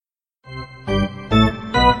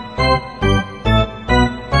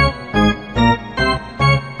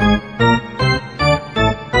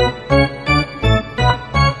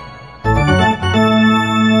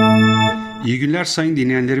günler sayın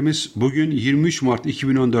dinleyenlerimiz. Bugün 23 Mart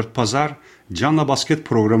 2014 Pazar Canla Basket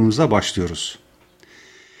programımıza başlıyoruz.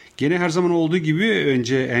 Gene her zaman olduğu gibi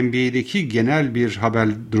önce NBA'deki genel bir haber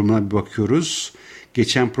durumuna bir bakıyoruz.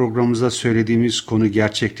 Geçen programımızda söylediğimiz konu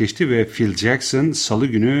gerçekleşti ve Phil Jackson Salı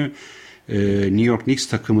günü New York Knicks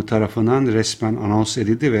takımı tarafından resmen anons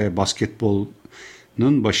edildi ve basketbolun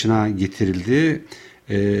başına getirildi.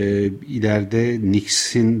 İleride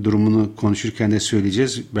Knicks'in durumunu konuşurken de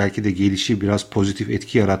söyleyeceğiz. Belki de gelişi biraz pozitif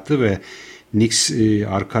etki yarattı ve Knicks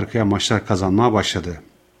arka arkaya maçlar kazanmaya başladı.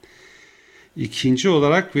 İkinci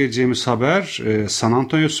olarak vereceğimiz haber San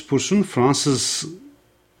Antonio Spurs'un Fransız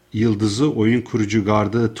yıldızı oyun kurucu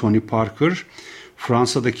gardı Tony Parker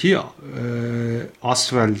Fransa'daki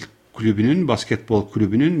Asvel kulübünün, basketbol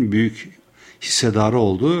kulübünün büyük hissedarı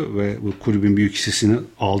oldu ve bu kulübün büyük hissesini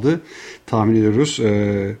aldı. Tahmin ediyoruz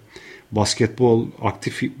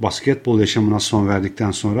aktif basketbol yaşamına son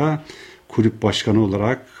verdikten sonra kulüp başkanı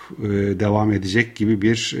olarak devam edecek gibi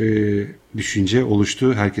bir düşünce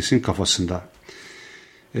oluştu herkesin kafasında.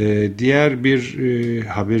 Diğer bir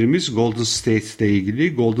haberimiz Golden State ile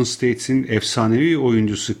ilgili. Golden State'in efsanevi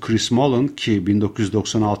oyuncusu Chris Mullin ki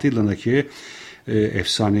 1996 yılındaki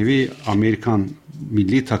efsanevi Amerikan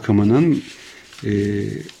milli takımının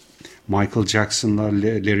Michael Jackson'la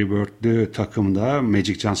Larry Bird'lü takımda,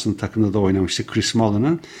 Magic Johnson'ın takımında da oynamıştı. Chris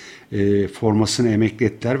Mullin'ın formasını emekli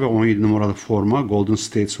ettiler ve 17 numaralı forma Golden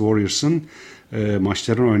State Warriors'ın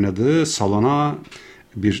maçların oynadığı salona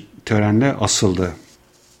bir törenle asıldı.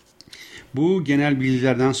 Bu genel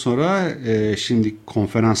bilgilerden sonra şimdi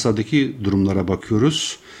konferanslardaki durumlara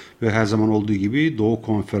bakıyoruz ve her zaman olduğu gibi Doğu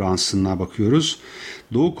Konferansı'na bakıyoruz.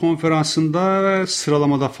 Doğu Konferansı'nda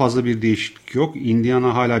sıralamada fazla bir değişiklik yok.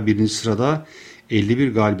 Indiana hala birinci sırada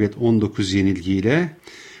 51 galibiyet 19 yenilgiyle.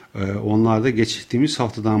 Onlar da geçtiğimiz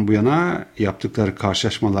haftadan bu yana yaptıkları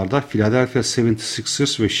karşılaşmalarda Philadelphia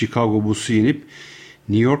 76ers ve Chicago Bulls'u yenip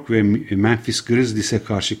New York ve Memphis Grizzlies'e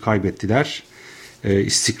karşı kaybettiler.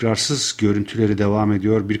 İstikrarsız görüntüleri devam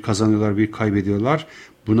ediyor. Bir kazanıyorlar, bir kaybediyorlar.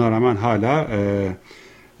 Buna rağmen hala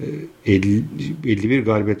 51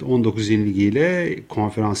 galibiyet 19 yenilgiyle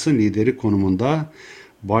konferansın lideri konumunda.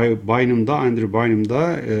 Andrew Bynum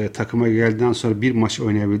da takıma geldikten sonra bir maç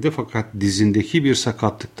oynayabildi fakat dizindeki bir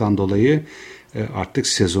sakatlıktan dolayı artık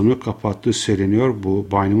sezonu kapattığı söyleniyor. Bu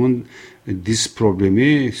Bynum'un diz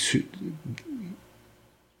problemi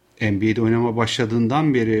NBA'de oynama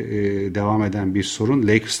başladığından beri devam eden bir sorun.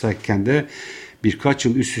 Lakers'tayken de birkaç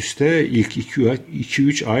yıl üst üste ilk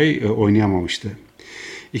 2-3 ay oynayamamıştı.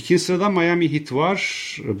 İkinci sırada Miami Heat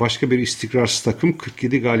var. Başka bir istikrarsız takım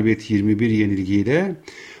 47 galibiyet 21 yenilgiyle.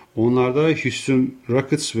 Onlar da Houston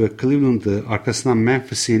Rockets ve Cleveland'ı arkasından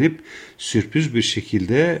Memphis'i yenip sürpriz bir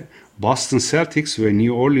şekilde Boston Celtics ve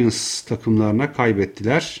New Orleans takımlarına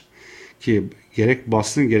kaybettiler. Ki gerek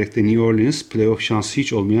Boston gerek de New Orleans playoff şansı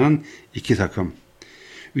hiç olmayan iki takım.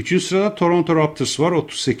 Üçüncü sırada Toronto Raptors var.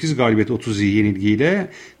 38 galibiyet 30 yenilgiyle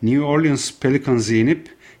New Orleans Pelicans'ı yenip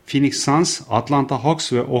Phoenix Suns, Atlanta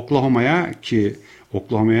Hawks ve Oklahoma'ya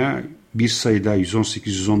bir sayıda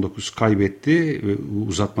 118-119 kaybetti ve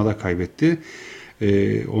uzatmada kaybetti.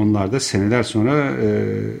 Onlar da seneler sonra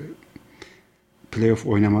playoff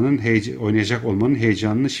oynayacak olmanın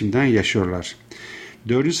heyecanını şimdiden yaşıyorlar.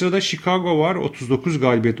 Dördüncü sırada Chicago var. 39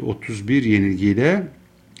 galibiyet 31 yenilgiyle.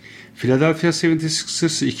 Philadelphia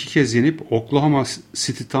 76ers'ı iki kez yenip Oklahoma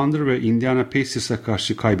City Thunder ve Indiana Pacers'a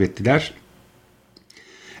karşı kaybettiler.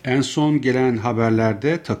 En son gelen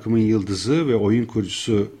haberlerde takımın yıldızı ve oyun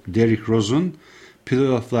kurucusu Derrick Rose'un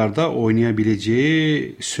playoff'larda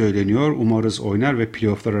oynayabileceği söyleniyor. Umarız oynar ve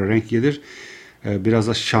playoff'lara renk gelir. Biraz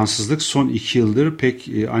da şanssızlık. Son 2 yıldır pek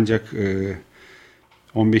ancak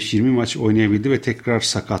 15-20 maç oynayabildi ve tekrar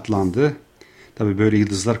sakatlandı. Tabii böyle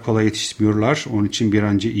yıldızlar kolay yetişmiyorlar. Onun için bir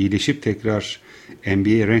an önce iyileşip tekrar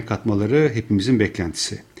NBA'ye renk katmaları hepimizin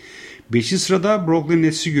beklentisi. 5. sırada Brooklyn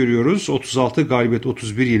Nets'i görüyoruz. 36 galibiyet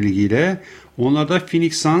 31 yenilgiyle. Onlar da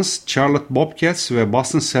Phoenix Suns, Charlotte Bobcats ve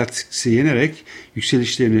Boston Celtics'i yenerek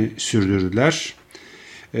yükselişlerini sürdürdüler.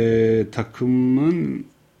 Takımın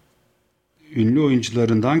ünlü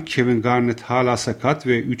oyuncularından Kevin Garnett hala sakat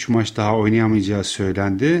ve 3 maç daha oynayamayacağı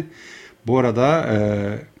söylendi. Bu arada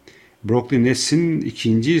Brooklyn Nets'in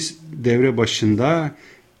ikinci devre başında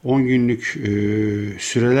 10 günlük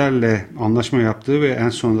sürelerle anlaşma yaptığı ve en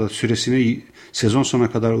sonunda süresini sezon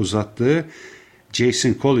sonuna kadar uzattığı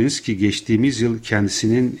Jason Collins ki geçtiğimiz yıl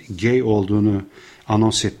kendisinin gay olduğunu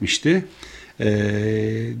anons etmişti.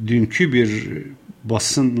 Dünkü bir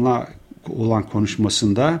basınla olan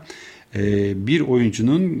konuşmasında bir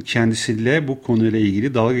oyuncunun kendisiyle bu konuyla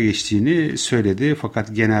ilgili dalga geçtiğini söyledi.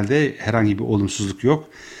 Fakat genelde herhangi bir olumsuzluk yok.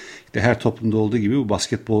 Her toplumda olduğu gibi bu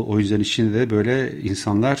basketbol oyuncuların içinde de böyle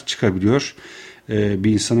insanlar çıkabiliyor.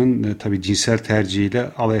 Bir insanın tabii cinsel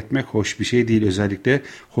tercihiyle alay etmek hoş bir şey değil. Özellikle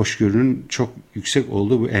hoşgörünün çok yüksek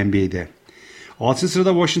olduğu bu NBA'de. 6.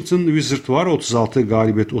 sırada Washington Wizards var. 36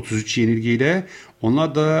 galibiyet, 33 yenilgiyle.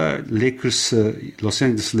 Onlar da Los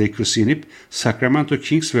Angeles Lakers'ı yenip Sacramento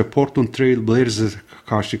Kings ve Portland Trail Blazers'a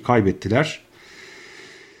karşı kaybettiler.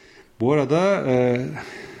 Bu arada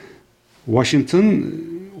Washington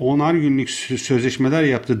 10'ar günlük sözleşmeler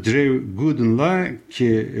yaptı Drew Gooden'la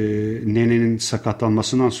ki Nene'nin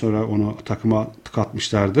sakatlanmasından sonra onu takıma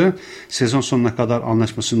katmışlardı. Sezon sonuna kadar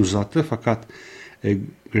anlaşmasını uzattı fakat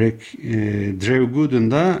Drew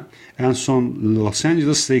Gooden da en son Los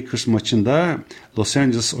Angeles Lakers maçında Los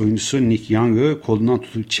Angeles oyuncusu Nick Young'ı kolundan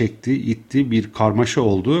tutup çekti, itti, bir karmaşa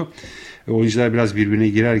oldu. Oyuncular biraz birbirine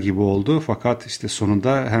girer gibi oldu fakat işte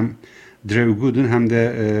sonunda hem Drew Gooden hem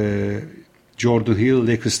de Jordan Hill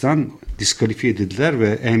Lakers'tan diskalifiye edildiler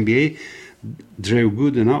ve NBA Drew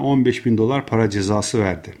Gooden'a $15,000 para cezası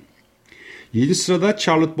verdi. 7. sırada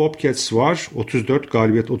Charlotte Bobcats var. 34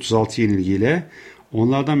 galibiyet 36 yenilgiyle.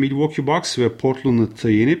 Onlardan Milwaukee Bucks ve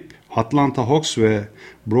Portland'ı yenip Atlanta Hawks ve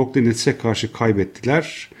Brooklyn Nets'e karşı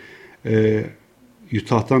kaybettiler.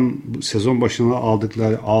 Utah'tan sezon başında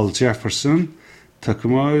aldıkları Al Jefferson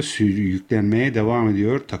takıma yüklenmeye devam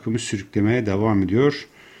ediyor. Takımı sürüklemeye devam ediyor.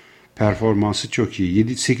 Performansı çok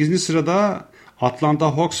iyi. 8. sırada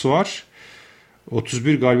Atlanta Hawks var.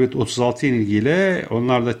 31 galibiyet 36 yenilgiyle.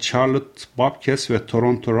 Onlar da Charlotte Bobcats ve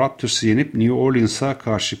Toronto Raptors'ı yenip New Orleans'a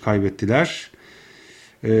karşı kaybettiler.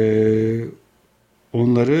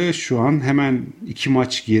 Onları şu an hemen 2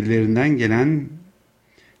 maç gerilerinden gelen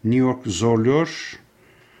New York zorluyor.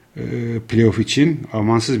 Playoff için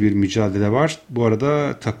amansız bir mücadele var. Bu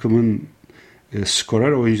arada takımın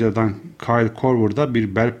skorer oyunculardan Kyle Korver da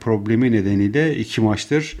bir bel problemi nedeniyle 2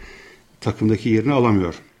 maçtır takımdaki yerini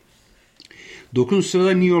alamıyor. 9.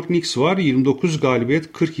 sırada New York Knicks var. 29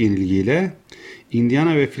 galibiyet 40 yenilgiyle.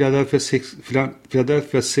 Indiana ve Philadelphia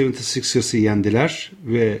 76ers'ı yendiler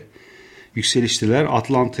ve yükseliştiler.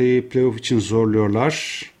 Atlanta'yı playoff için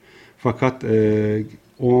zorluyorlar. Fakat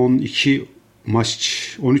 13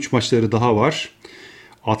 maçları daha var.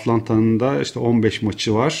 Atlanta'nın da işte 15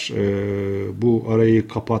 maçı var. Bu arayı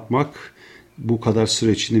kapatmak bu kadar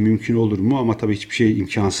süre içinde mümkün olur mu? Ama tabii hiçbir şey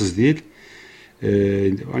imkansız değil.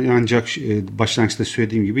 Ancak başlangıçta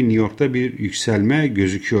söylediğim gibi New York'ta bir yükselme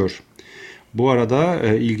gözüküyor. Bu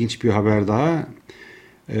arada ilginç bir haber daha.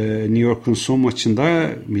 New York'un son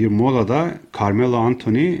maçında bir molada Carmelo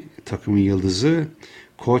Anthony takımın yıldızı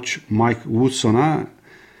koç Mike Woodson'a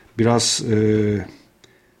biraz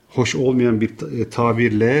hoş olmayan bir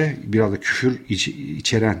tabirle biraz da küfür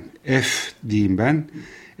içeren F diyeyim ben.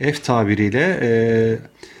 F tabiriyle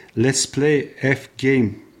let's play F game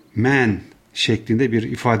man şeklinde bir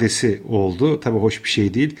ifadesi oldu. Tabii hoş bir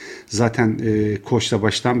şey değil. Zaten koçla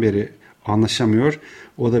baştan beri anlaşamıyor.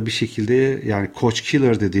 O da bir şekilde yani coach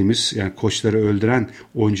killer dediğimiz yani koçları öldüren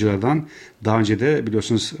oyunculardan daha önce de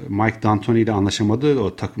biliyorsunuz Mike D'Antoni ile anlaşamadı.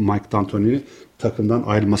 Mike D'Antoni'nin takımdan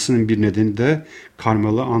ayrılmasının bir nedeni de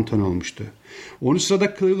Carmelo Anthony olmuştu. 10.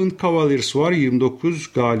 sırada Cleveland Cavaliers var.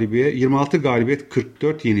 26 galibiyet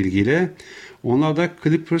 44 yenilgiyle. Onlar da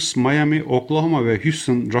Clippers, Miami, Oklahoma ve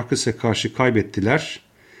Houston Rockets'e karşı kaybettiler.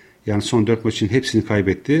 Yani son 4 maçın hepsini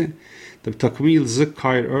kaybetti. Tabii takımın yıldızı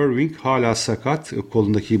Kyrie Irving hala sakat.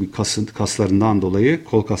 Kolundaki bir kaslarından dolayı,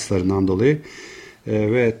 kol kaslarından dolayı.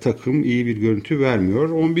 Ve takım iyi bir görüntü vermiyor.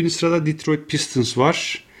 11. sırada Detroit Pistons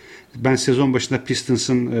var. Ben sezon başında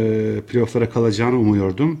Pistons'ın playoff'lara kalacağını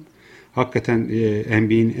umuyordum. Hakikaten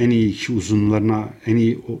NBA'in en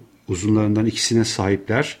iyi uzunlarından ikisine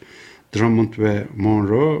sahipler. Drummond ve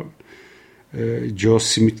Monroe. Joe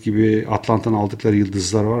Smith gibi Atlanta'dan aldıkları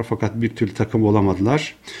yıldızlar var fakat bir türlü takım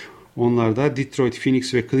olamadılar. Onlar da Detroit,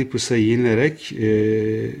 Phoenix ve Clippers'a yenilerek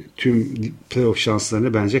tüm playoff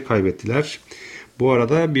şanslarını bence kaybettiler. Bu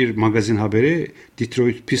arada bir magazin haberi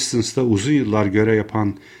Detroit Pistons'ta uzun yıllar görev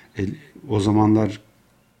yapan o zamanlar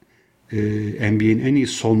NBA'in en iyi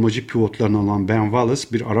solmacı pivotlarından olan Ben Wallace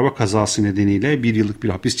bir araba kazası nedeniyle 1 yıllık bir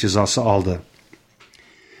hapis cezası aldı.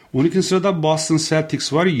 12. sırada Boston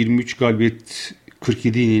Celtics var. 23 galibiyet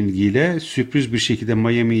 47 yenilgiyle sürpriz bir şekilde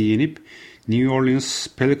Miami'yi yenip New Orleans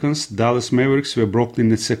Pelicans, Dallas Mavericks ve Brooklyn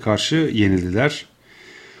Nets'e karşı yenildiler.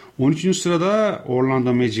 13. sırada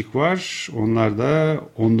Orlando Magic var. Onlarda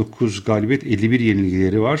 19 galibiyet 51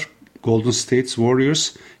 yenilgileri var. Golden State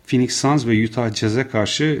Warriors, Phoenix Suns ve Utah Jazz'e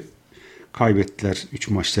karşı kaybettiler 3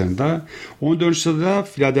 maçlarında. 14. sırada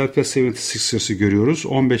Philadelphia 76ers'ı görüyoruz.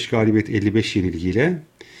 15 galibiyet 55 yenilgiyle.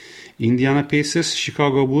 Indiana Pacers,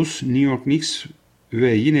 Chicago Bulls, New York Knicks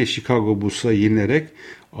ve yine Chicago Bulls'a yenilerek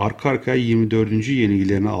arka arkaya 24.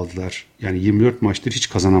 yenilgilerini aldılar. Yani 24 maçtır hiç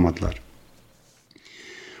kazanamadılar.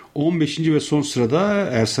 15. ve son sırada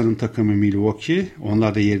Ersan'ın takımı Milwaukee.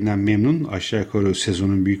 Onlar da yerinden memnun. Aşağı yukarı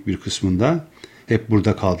sezonun büyük bir kısmında hep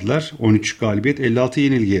burada kaldılar. 13 galibiyet, 56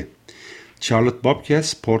 yenilgi. Charlotte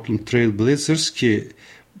Bobcats, Portland Trail Blazers ki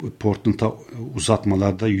Portland'a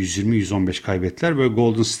uzatmalarda 120-115 kaybettiler ve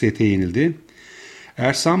Golden State'e yenildi.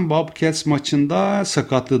 Ersan Bobcats maçında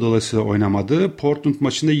sakatlığı dolayısıyla oynamadı. Portland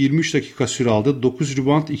maçında 23 dakika süre aldı. 9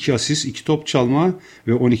 rebound, 2 asist, 2 top çalma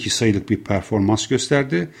ve 12 sayılık bir performans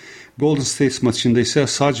gösterdi. Golden State maçında ise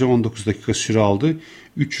sadece 19 dakika süre aldı.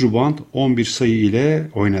 3 rebound, 11 sayı ile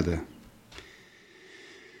oynadı.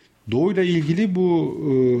 Doğu ile ilgili bu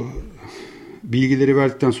bilgileri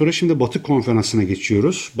verdikten sonra şimdi Batı Konferansı'na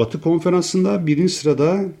geçiyoruz. Batı Konferansı'nda birinci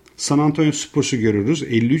sırada San Antonio Spurs'u görüyoruz.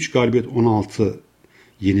 53 galibiyet, 16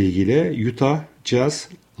 yenilgiyle Utah Jazz,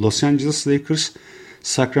 Los Angeles Lakers,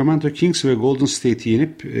 Sacramento Kings ve Golden State'i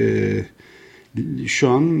yenip şu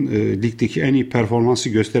an ligdeki en iyi performansı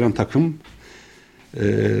gösteren takım.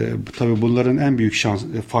 Tabii bunların en büyük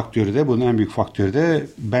bunun en büyük faktörü de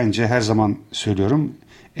bence her zaman söylüyorum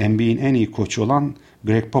NBA'in en iyi koçu olan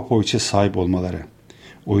Greg Popovich'e sahip olmaları.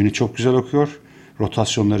 Oyunu çok güzel okuyor.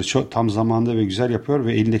 Rotasyonları çok tam zamanda ve güzel yapıyor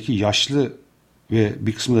ve elindeki yaşlı ve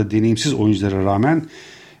bir kısmı da deneyimsiz oyunculara rağmen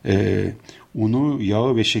unu,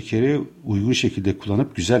 yağı ve şekeri uygun şekilde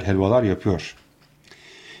kullanıp güzel helvalar yapıyor.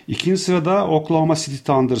 İkinci sırada Oklahoma City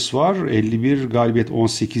Thunders var. 51 galibiyet,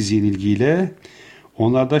 18 yenilgiyle.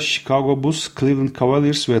 Onlarda Chicago Bulls, Cleveland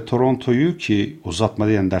Cavaliers ve Toronto'yu ki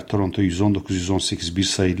uzatmada yendiler. Toronto'yu 119-118 bir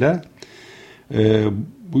sayıyla.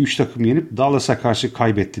 Bu üç takım yenip Dallas'a karşı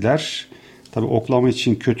kaybettiler. Tabii Oklahoma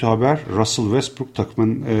için kötü haber. Russell Westbrook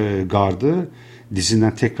takımın gardı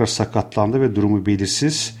dizinden tekrar sakatlandı ve durumu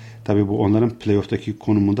belirsiz. Tabii bu onların playoff'taki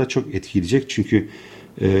konumunda çok etkileyecek. Çünkü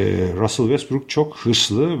Russell Westbrook çok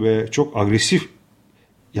hırslı ve çok agresif,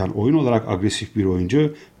 yani oyun olarak agresif bir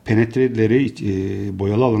oyuncu. Penetreleri,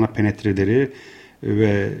 boyalı alana penetreleri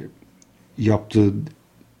ve yaptığı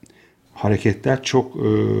hareketler çok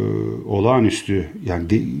olağanüstü,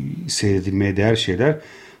 yani seyredilmeye değer şeyler.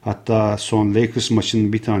 Hatta son Lakers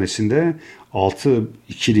maçının bir tanesinde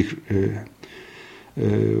 6-2'lik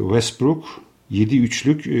Westbrook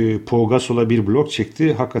 7-3'lük Pau Gasol'a bir blok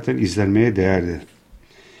çekti. Hakikaten izlenmeye değerdi.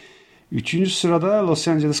 Üçüncü sırada Los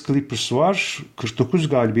Angeles Clippers var. 49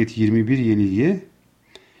 galibiyet, 21 yenilgi.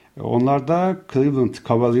 Onlar da Cleveland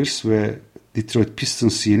Cavaliers ve Detroit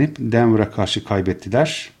Pistons'ı yenip Denver'a karşı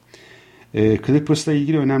kaybettiler. Clippers'la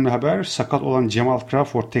ilgili önemli haber, sakat olan Jamal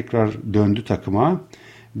Crawford tekrar döndü takıma.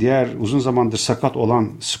 Diğer uzun zamandır sakat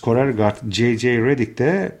olan skorer guard J.J. Redick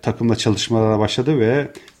de takımla çalışmalara başladı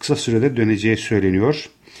ve kısa sürede döneceği söyleniyor.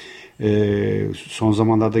 Son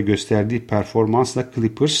zamanlarda gösterdiği performansla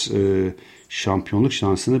Clippers şampiyonluk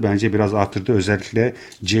şansını bence biraz artırdı. Özellikle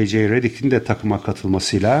J.J. Redick'in de takıma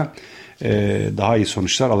katılmasıyla daha iyi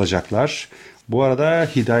sonuçlar alacaklar. Bu arada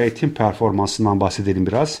Hidayet'in performansından bahsedelim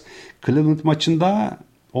biraz. Cleveland maçında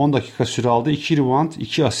 10 dakika süre aldı. 2 rebound,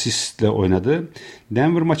 2 asistle oynadı.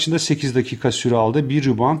 Denver maçında 8 dakika süre aldı. 1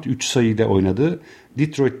 rebound, 3 sayıyla oynadı.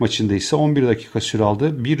 Detroit maçında ise 11 dakika süre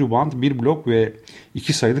aldı. 1 rebound, 1 blok ve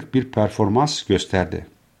 2 sayılık bir performans gösterdi.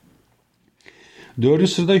 4.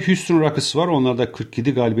 sırada Houston Rockets var. Onlar da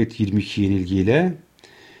 47 galibiyet, 22 yenilgiyle.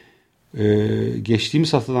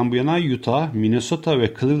 Geçtiğimiz haftadan bu yana Utah, Minnesota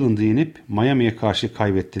ve Cleveland'ı yenip Miami'ye karşı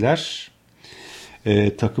kaybettiler.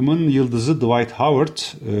 Takımın yıldızı Dwight Howard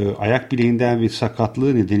ayak bileğinden bir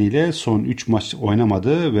sakatlığı nedeniyle son 3 maç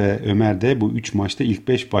oynamadı ve Ömer de bu 3 maçta ilk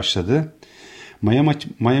 5 başladı.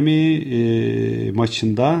 Miami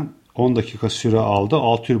maçında 10 dakika süre aldı.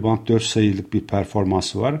 6 rebound, 4 sayılık bir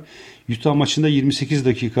performansı var. Utah maçında 28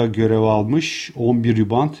 dakika görev almış. 11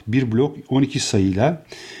 rebound, 1 blok, 12 sayıyla.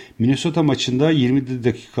 Minnesota maçında 20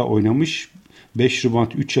 dakika oynamış. 5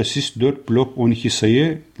 rebound, 3 asist, 4 blok, 12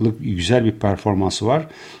 sayılık güzel bir performansı var.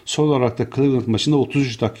 Son olarak da Cleveland maçında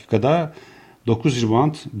 33 dakikada 9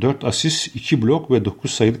 rebound, 4 asist, 2 blok ve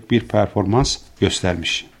 9 sayılık bir performans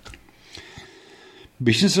göstermiş.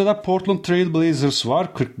 5. sırada Portland Trail Blazers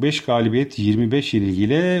var. 45 galibiyet, 25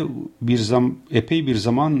 yenilgiyle epey bir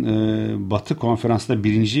zaman Batı Konferansı'nda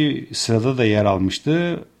 1. sırada da yer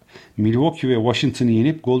almıştı. Milwaukee ve Washington'ı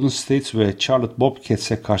yenip Golden State ve Charlotte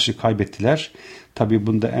Bobcats'e karşı kaybettiler. Tabii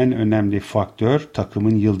bunda en önemli faktör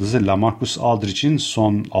takımın yıldızı LaMarcus Aldridge'in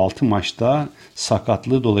son 6 maçta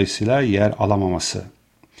sakatlığı dolayısıyla yer alamaması.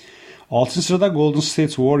 6. sırada Golden State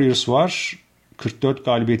Warriors var. 44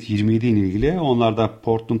 galibiyet, 27 yenilgiyle. Onlar da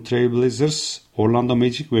Portland Trail Blazers, Orlando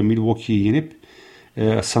Magic ve Milwaukee'yi yenip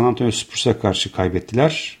San Antonio Spurs'a karşı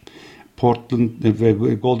kaybettiler. Portland ve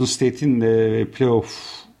Golden State'in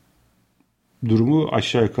playoff durumu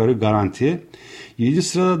aşağı yukarı garanti. 7.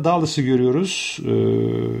 sırada Dallas'ı görüyoruz.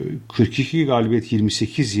 42 galibiyet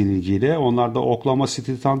 28 yenilgiyle. Onlar da Oklahoma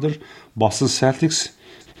City Thunder, Boston Celtics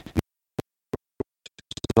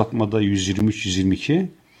uzatmada 123-122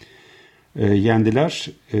 yendiler.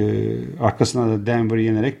 Arkasından da Denver'ı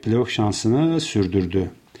yenerek playoff şansını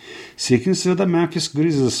sürdürdü. 8. sırada Memphis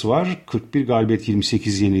Grizzlies var. 41 galibiyet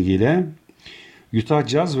 28 yenilgiyle. Utah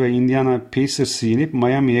Jazz ve Indiana Pacers'ı yenip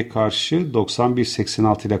Miami'ye karşı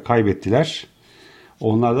 91-86 ile kaybettiler.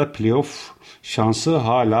 Onlar da playoff şansı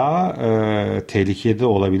hala tehlikede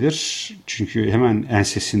olabilir. Çünkü hemen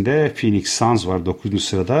ensesinde Phoenix Suns var 9.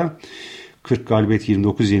 sırada. 40 galibiyet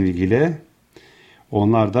 29 yenilgiyle.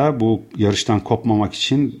 Onlar da bu yarıştan kopmamak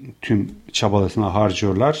için tüm çabalarını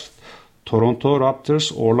harcıyorlar. Toronto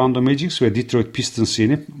Raptors, Orlando Magic ve Detroit Pistons'ı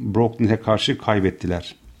yenip Brooklyn'e karşı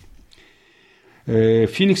kaybettiler.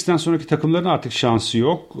 Phoenix'ten sonraki takımların artık şansı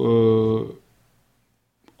yok.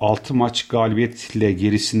 6 maç galibiyetle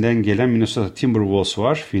gerisinden gelen Minnesota Timberwolves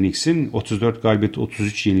var. Phoenix'in 34 galibiyet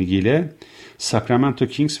 33 yenilgiyle. Sacramento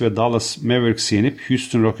Kings ve Dallas Mavericks'i yenip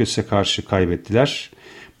Houston Rockets'e karşı kaybettiler.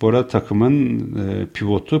 Bu arada takımın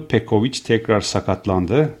pivotu Pekovic tekrar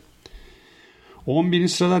sakatlandı. 11.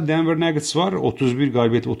 sırada Denver Nuggets var. 31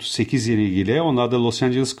 galibiyet 38 yenilgiyle. Onlar da Los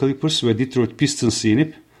Angeles Clippers ve Detroit Pistons'ı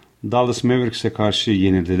yenip Dallas Mavericks'e karşı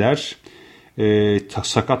yenildiler.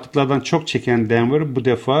 Sakatlıklardan çok çeken Denver bu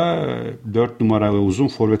defa 4 numara ve uzun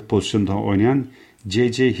forvet pozisyonunda oynayan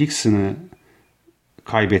J.J. Hickson'ı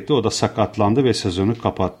kaybetti. O da sakatlandı ve sezonu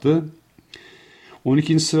kapattı.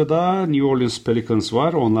 12. sırada New Orleans Pelicans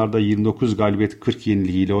var. Onlar da 29 galibiyet 40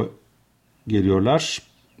 yenilgiyle geliyorlar.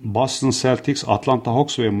 Boston Celtics, Atlanta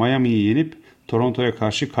Hawks ve Miami'yi yenip Toronto'ya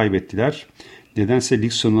karşı kaybettiler. Nedense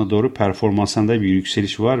lig sonuna doğru performansında bir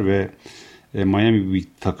yükseliş var ve Miami bir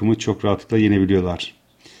takımı çok rahatlıkla yenebiliyorlar.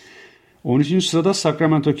 13. sırada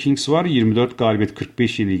Sacramento Kings var. 24 galibiyet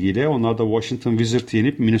 45 yenilgiyle. Onlar da Washington Wizards'ı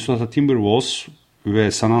yenip Minnesota Timberwolves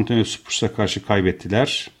ve San Antonio Spurs'a karşı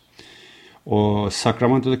kaybettiler. O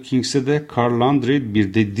Sacramento Kings'e de Carl Landry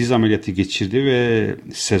bir de diz ameliyatı geçirdi ve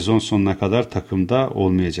sezon sonuna kadar takımda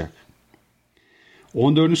olmayacak.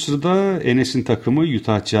 14. sırada Enes'in takımı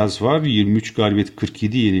Utah Jazz var. 23 galibiyet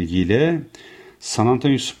 47 yenilgiyle. San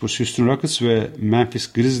Antonio Spurs, Houston Rockets ve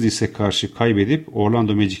Memphis Grizzlies'e karşı kaybedip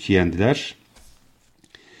Orlando Magic'i yendiler.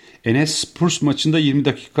 Enes Spurs maçında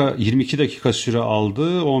 22 dakika süre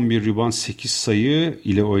aldı. 11 rebound 8 sayı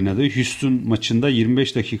ile oynadı. Houston maçında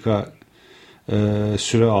 25 dakika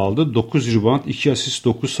süre aldı. 9 rebound, 2 asist,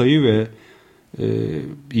 9 sayı ve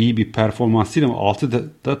iyi bir performans değil ama 6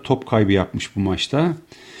 da top kaybı yapmış bu maçta.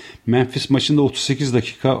 Memphis maçında 38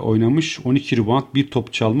 dakika oynamış. 12 rebound, 1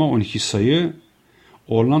 top çalma, 12 sayı.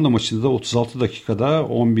 Orlando maçında da 36 dakikada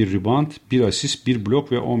 11 rebound, 1 asist, 1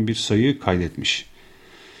 blok ve 11 sayı kaydetmiş.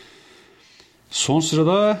 Son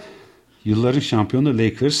sırada yılların şampiyonu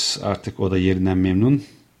Lakers. Artık o da yerinden memnun.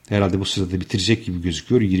 Herhalde bu sırada bitirecek gibi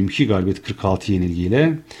gözüküyor. 22 galibiyet 46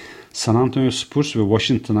 yenilgiyle. San Antonio Spurs ve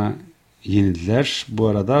Washington'a yenildiler. Bu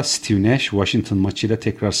arada Steve Nash Washington maçıyla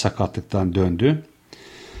tekrar sakatlıktan döndü.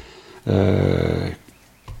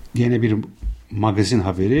 Yine bir magazin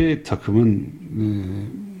haberi, takımın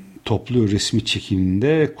toplu resmi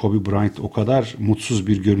çekiminde Kobe Bryant o kadar mutsuz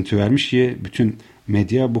bir görüntü vermiş ki bütün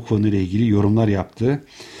medya bu konuyla ilgili yorumlar yaptı.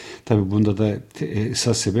 Tabii bunda da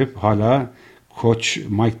esas sebep hala koç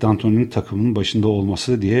Mike D'Antoni'nin takımın başında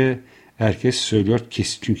olması diye herkes söylüyor.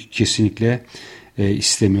 Çünkü kesinlikle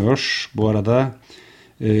istemiyor. Bu arada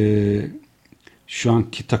şu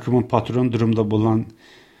anki takımın patronu durumda bulunan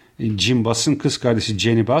Jim Bass'ın kız kardeşi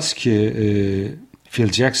Jenny Bass ki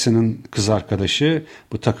Phil Jackson'ın kız arkadaşı,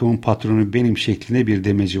 bu takımın patronu benim şeklinde bir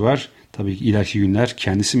demeci var. Tabii ki ileriki günler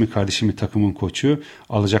kendisi mi kardeşi mi takımın koçu,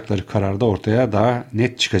 alacakları kararda ortaya daha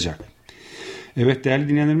net çıkacak. Evet değerli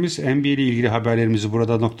dinleyenlerimiz, NBA ile ilgili haberlerimizi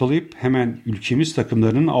burada noktalayıp hemen ülkemiz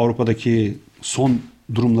takımlarının Avrupa'daki son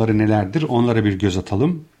durumları nelerdir onlara bir göz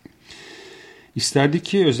atalım. İsterdik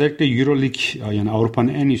ki özellikle Euroleague, yani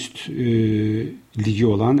Avrupa'nın en üst ligi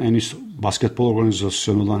olan, en üst basketbol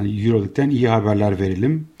organizasyonu olan Euroleague'den iyi haberler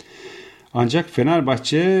verelim. Ancak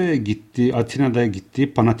Fenerbahçe gitti, Atina'da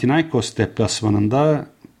gitti, Panathinaikos deplasmanında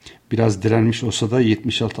biraz direnmiş olsa da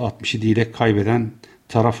 76-67 ile kaybeden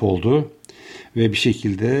taraf oldu. Ve bir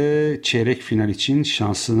şekilde çeyrek final için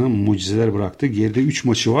şansını mucizeler bıraktı. Geride 3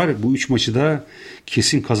 maçı var. Bu 3 maçı da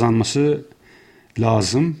kesin kazanması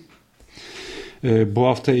lazım. Bu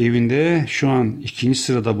hafta evinde şu an 2.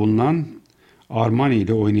 sırada bulunan Armani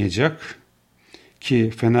ile oynayacak.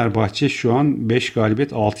 Ki Fenerbahçe şu an 5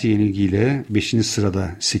 galibiyet 6 yenilgiyle 5.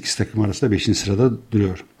 sırada, 8 takım arasında 5. sırada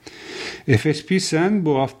duruyor. Efes Pilsen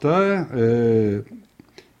bu hafta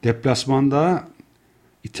deplasmanda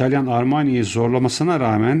İtalyan Armani'yi zorlamasına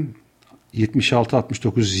rağmen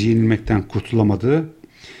 76-69 yenilmekten kurtulamadı.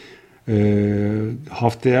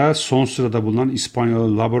 Haftaya son sırada bulunan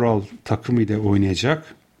İspanyol Laboral takımı ile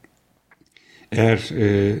oynayacak. Eğer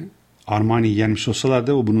Armani'yi yenmiş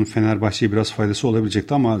olsalardı bunun Fenerbahçe'ye biraz faydası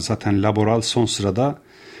olabilecekti ama zaten Laboral son sırada,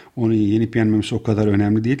 onu yenip yenmemesi o kadar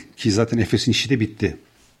önemli değil ki zaten Efes'in işi de bitti.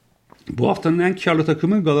 Bu haftanın en karlı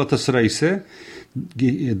takımı Galatasaray ise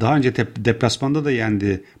daha önce deplasmanda da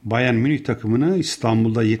yendi Bayern Münih takımını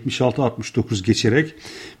İstanbul'da 76-69 geçerek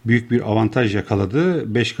büyük bir avantaj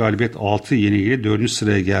yakaladı. 5 galibiyet 6 yenilgiyle 4.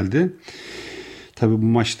 sıraya geldi. Tabii bu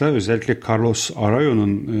maçta özellikle Carlos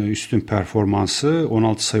Arroyo'nun üstün performansı,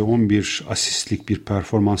 16 sayı 11 asistlik bir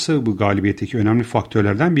performansı bu galibiyetteki önemli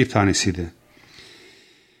faktörlerden bir tanesiydi.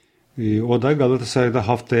 O da Galatasaray'da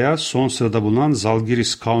haftaya son sırada bulunan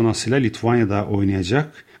Zalgiris Kaunas ile Litvanya'da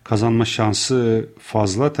oynayacak. Kazanma şansı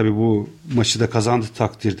fazla. Tabii bu maçı da kazandığı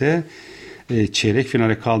takdirde çeyrek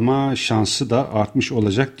finale kalma şansı da artmış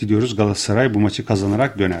olacak. Diliyoruz Galatasaray bu maçı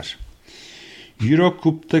kazanarak döner. Euro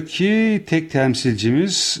Cup'taki tek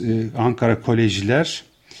temsilcimiz Ankara Kolejiler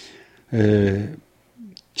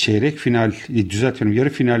çeyrek final, yarı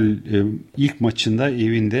final ilk maçında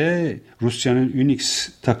evinde Rusya'nın Unix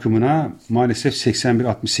takımına maalesef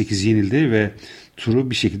 81-68 yenildi ve turu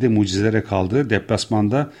bir şekilde mucizelere kaldı.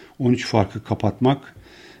 Deplasmanda 13 farkı kapatmak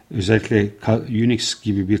özellikle Unix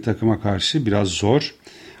gibi bir takıma karşı biraz zor.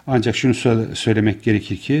 Ancak şunu söylemek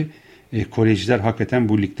gerekir ki kolejciler hakikaten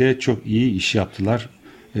bu ligde çok iyi iş yaptılar.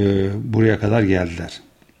 Buraya kadar geldiler.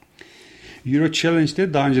 Euro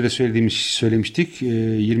Challenge'de daha önce de söylemiştik.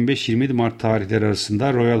 25-27 Mart tarihleri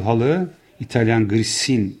arasında Royal Halle İtalyan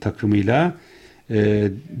Grisin takımıyla,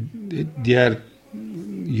 diğer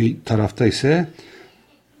tarafta ise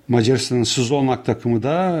Macaristan'ın Szolnok takımı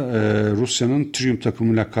da Rusya'nın Triumph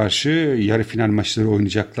takımıyla karşı yarı final maçları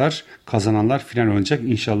oynayacaklar. Kazananlar final oynayacak.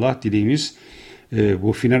 İnşallah dileğimiz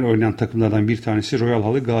bu final oynayan takımlardan bir tanesi Royal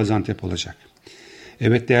Halle Gaziantep olacak.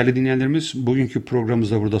 Evet değerli dinleyenlerimiz, bugünkü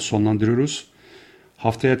programımızı da burada sonlandırıyoruz.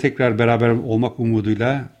 Haftaya tekrar beraber olmak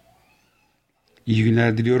umuduyla iyi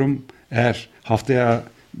günler diliyorum. Eğer haftaya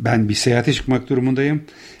ben bir seyahate çıkmak durumundayım.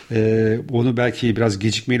 Onu belki biraz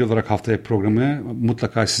gecikmeli olarak haftaya programı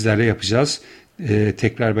mutlaka sizlerle yapacağız.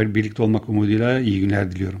 Tekrar birlikte olmak umuduyla iyi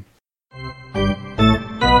günler diliyorum.